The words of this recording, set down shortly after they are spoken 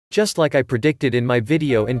Just like I predicted in my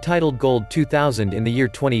video entitled Gold 2000 in the year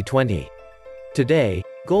 2020. Today,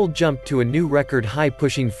 gold jumped to a new record high,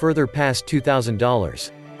 pushing further past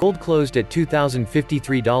 $2,000. Gold closed at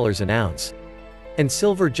 $2,053 an ounce. And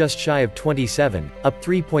silver just shy of 27, up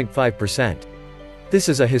 3.5%. This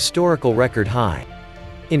is a historical record high.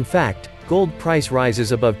 In fact, gold price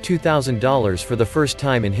rises above $2,000 for the first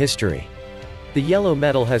time in history. The yellow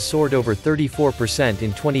metal has soared over 34%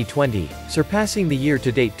 in 2020, surpassing the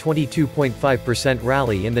year-to-date 22.5%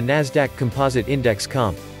 rally in the Nasdaq Composite Index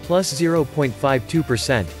COMP, plus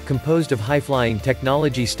 0.52%, composed of high-flying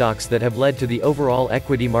technology stocks that have led to the overall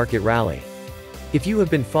equity market rally. If you have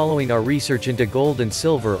been following our research into gold and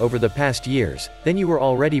silver over the past years, then you were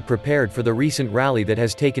already prepared for the recent rally that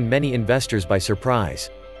has taken many investors by surprise.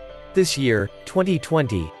 This year,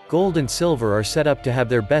 2020, gold and silver are set up to have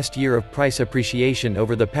their best year of price appreciation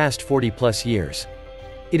over the past 40-plus years.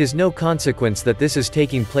 It is no consequence that this is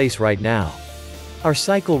taking place right now. Our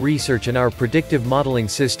cycle research and our predictive modeling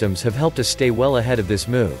systems have helped us stay well ahead of this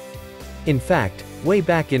move. In fact, way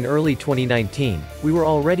back in early 2019, we were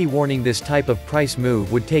already warning this type of price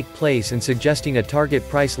move would take place and suggesting a target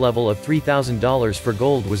price level of $3,000 for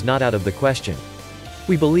gold was not out of the question.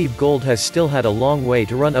 We believe gold has still had a long way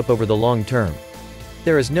to run up over the long term.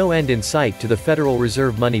 There is no end in sight to the Federal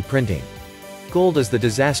Reserve money printing. Gold is the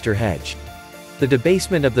disaster hedge. The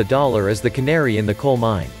debasement of the dollar is the canary in the coal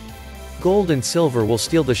mine. Gold and silver will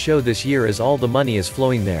steal the show this year as all the money is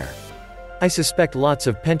flowing there. I suspect lots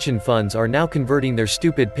of pension funds are now converting their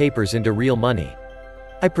stupid papers into real money.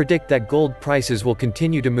 I predict that gold prices will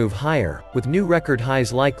continue to move higher, with new record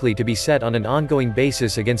highs likely to be set on an ongoing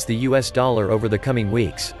basis against the US dollar over the coming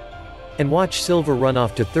weeks. And watch silver run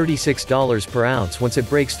off to $36 per ounce once it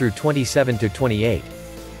breaks through 27 to 28.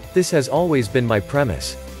 This has always been my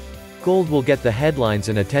premise. Gold will get the headlines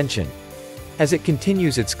and attention. As it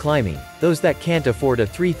continues its climbing, those that can't afford a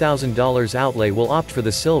 $3,000 outlay will opt for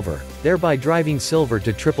the silver, thereby driving silver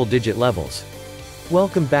to triple-digit levels.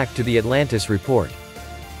 Welcome back to the Atlantis Report.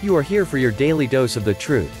 You are here for your daily dose of the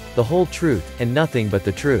truth, the whole truth, and nothing but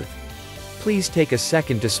the truth. Please take a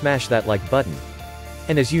second to smash that like button.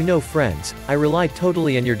 And as you know, friends, I rely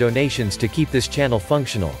totally on your donations to keep this channel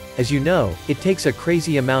functional. As you know, it takes a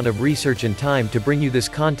crazy amount of research and time to bring you this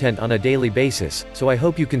content on a daily basis, so I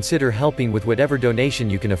hope you consider helping with whatever donation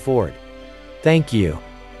you can afford. Thank you.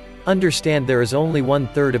 Understand there is only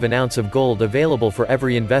 1/3 of an ounce of gold available for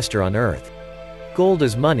every investor on Earth. Gold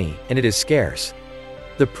is money, and it is scarce.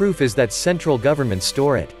 The proof is that central governments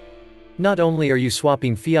store it. Not only are you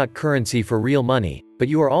swapping fiat currency for real money, but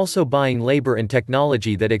you are also buying labor and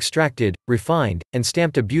technology that extracted, refined, and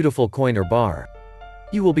stamped a beautiful coin or bar.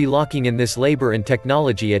 You will be locking in this labor and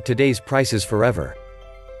technology at today's prices forever.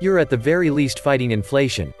 You're at the very least fighting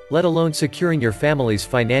inflation, let alone securing your family's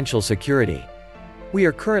financial security. We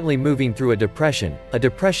are currently moving through a depression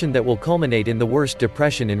that will culminate in the worst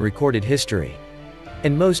depression in recorded history.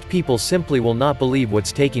 And most people simply will not believe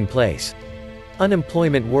what's taking place.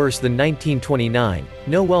 Unemployment worse than 1929,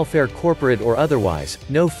 no welfare corporate or otherwise,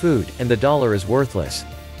 no food, and the dollar is worthless.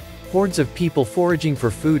 Hordes of people foraging for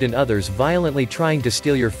food and others violently trying to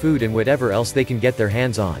steal your food and whatever else they can get their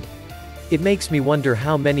hands on. It makes me wonder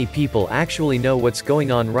how many people actually know what's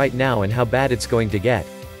going on right now and how bad it's going to get.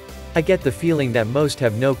 I get the feeling that most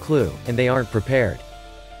have no clue, and they aren't prepared.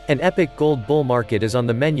 An epic gold bull market is on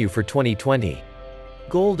the menu for 2020.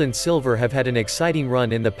 Gold and silver have had an exciting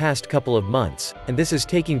run in the past couple of months, and this is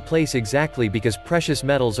taking place exactly because precious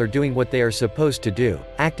metals are doing what they are supposed to do,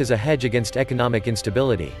 act as a hedge against economic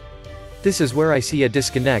instability. This is where I see a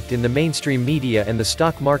disconnect in the mainstream media and the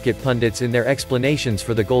stock market pundits in their explanations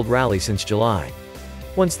for the gold rally since July.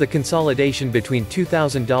 Once the consolidation between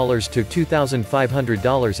 $2,000 to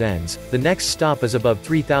 $2,500 ends, the next stop is above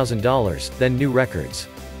 $3,000, then new records.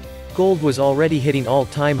 Gold was already hitting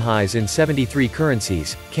all-time highs in 73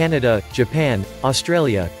 currencies: Canada, Japan,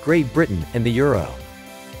 Australia, Great Britain, and the Euro.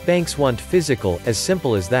 Banks want physical, as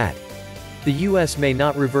simple as that. The US may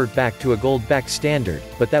not revert back to a gold-backed standard,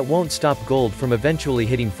 but that won't stop gold from eventually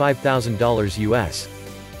hitting $5,000 US.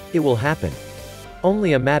 It will happen.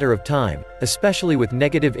 Only a matter of time, especially with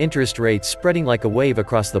negative interest rates spreading like a wave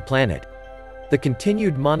across the planet. The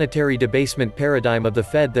continued monetary debasement paradigm of the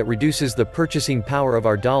Fed that reduces the purchasing power of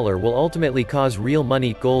our dollar will ultimately cause real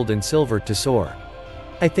money, gold and silver, to soar.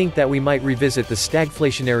 I think that we might revisit the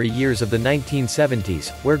stagflationary years of the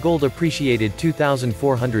 1970s, where gold appreciated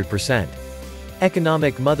 2,400%.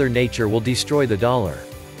 Economic Mother Nature will destroy the dollar.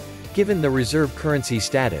 Given the reserve currency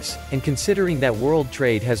status, and considering that world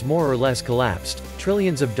trade has more or less collapsed,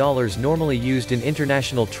 trillions of dollars normally used in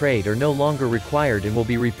international trade are no longer required and will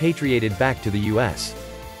be repatriated back to the US.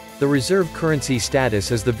 the reserve currency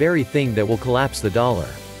status is the very thing that will collapse the dollar.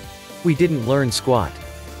 We didn't learn squat.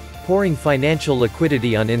 Pouring financial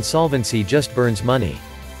liquidity on insolvency just burns money.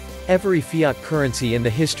 Every fiat currency in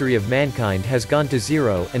the history of mankind has gone to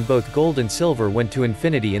zero, and both gold and silver went to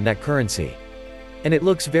infinity in that currency. And it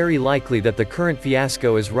looks very likely that the current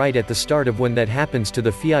fiasco is right at the start of when that happens to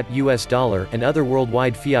the fiat US dollar and other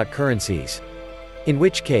worldwide fiat currencies. In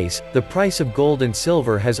which case, the price of gold and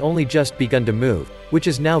silver has only just begun to move, which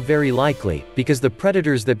is now very likely, because the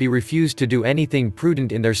predators that be refused to do anything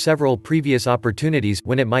prudent in their several previous opportunities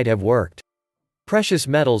when it might have worked. Precious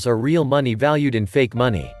metals are real money valued in fake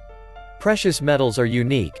money. Precious metals are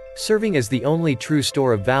unique, serving as the only true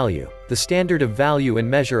store of value, the standard of value and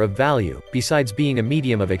measure of value, besides being a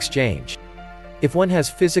medium of exchange. If one has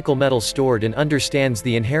physical metal stored and understands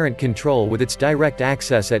the inherent control with its direct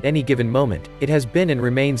access at any given moment, it has been and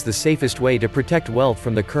remains the safest way to protect wealth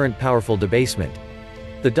from the current powerful debasement.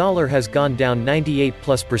 The dollar has gone down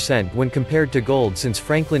 98+% when compared to gold since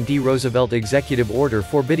Franklin D. Roosevelt executive order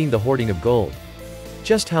forbidding the hoarding of gold.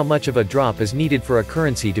 Just how much of a drop is needed for a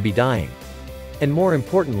currency to be dying? And more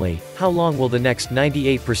importantly, how long will the next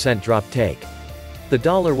 98% drop take? The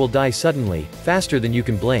dollar will die suddenly, faster than you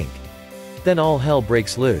can blink. Then all hell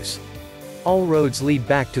breaks loose. All roads lead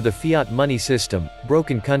back to the fiat money system,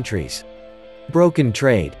 broken countries, broken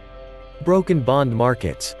trade, broken bond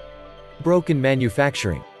markets, broken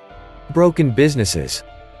manufacturing, broken businesses,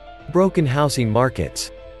 broken housing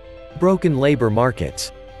markets, broken labor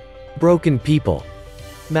markets, broken people,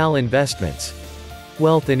 malinvestments,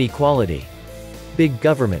 wealth inequality, big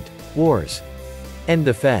government, wars, end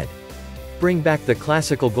the Fed, bring back the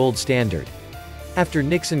classical gold standard. After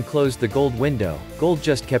Nixon closed the gold window, gold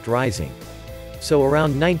just kept rising. So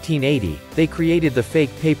around 1980, they created the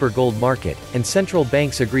fake paper gold market, and central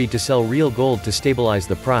banks agreed to sell real gold to stabilize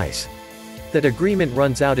the price. That agreement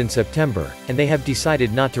runs out in September, and they have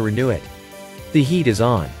decided not to renew it. The heat is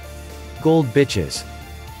on. Gold bitches.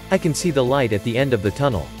 I can see the light at the end of the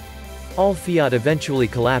tunnel. All fiat eventually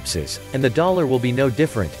collapses, and the dollar will be no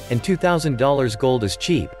different, and $2,000 gold is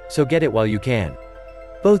cheap, so get it while you can.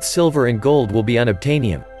 Both silver and gold will be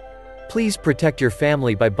unobtainium. Please protect your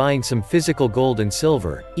family by buying some physical gold and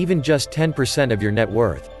silver, even just 10% of your net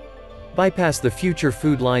worth. Bypass the future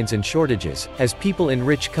food lines and shortages, as people in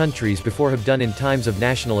rich countries before have done in times of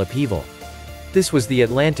national upheaval. This was the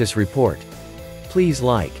Atlantis Report. Please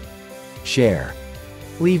like, share,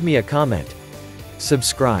 leave me a comment,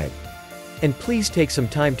 subscribe. And please take some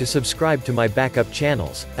time to subscribe to my backup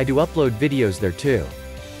channels, I do upload videos there too.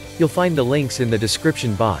 You'll find the links in the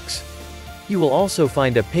description box. You will also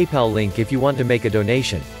find a PayPal link if you want to make a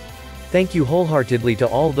donation. Thank you wholeheartedly to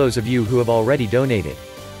all those of you who have already donated.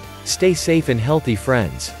 Stay safe and healthy,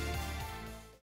 friends.